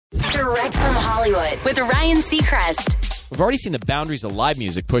Direct from Hollywood with Ryan Seacrest. We've already seen the boundaries of live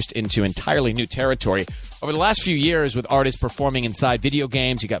music pushed into entirely new territory. Over the last few years, with artists performing inside video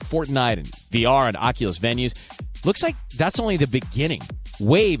games, you got Fortnite and VR and Oculus venues. Looks like that's only the beginning.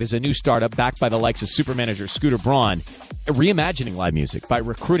 Wave is a new startup backed by the likes of super manager Scooter Braun, reimagining live music by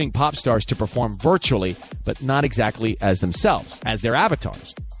recruiting pop stars to perform virtually, but not exactly as themselves, as their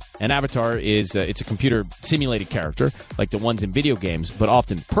avatars. An avatar is it's a computer simulated character like the ones in video games, but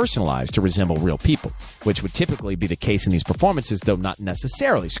often personalized to resemble real people, which would typically be the case in these performances, though not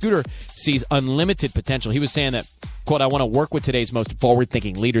necessarily. Scooter sees unlimited potential. He was saying that, quote, "I want to work with today's most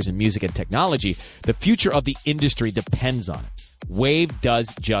forward-thinking leaders in music and technology. The future of the industry depends on it." Wave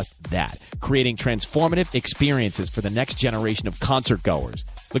does just that, creating transformative experiences for the next generation of concert goers.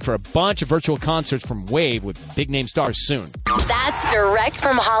 Look for a bunch of virtual concerts from Wave with big-name stars soon. That's Direct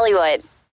from Hollywood.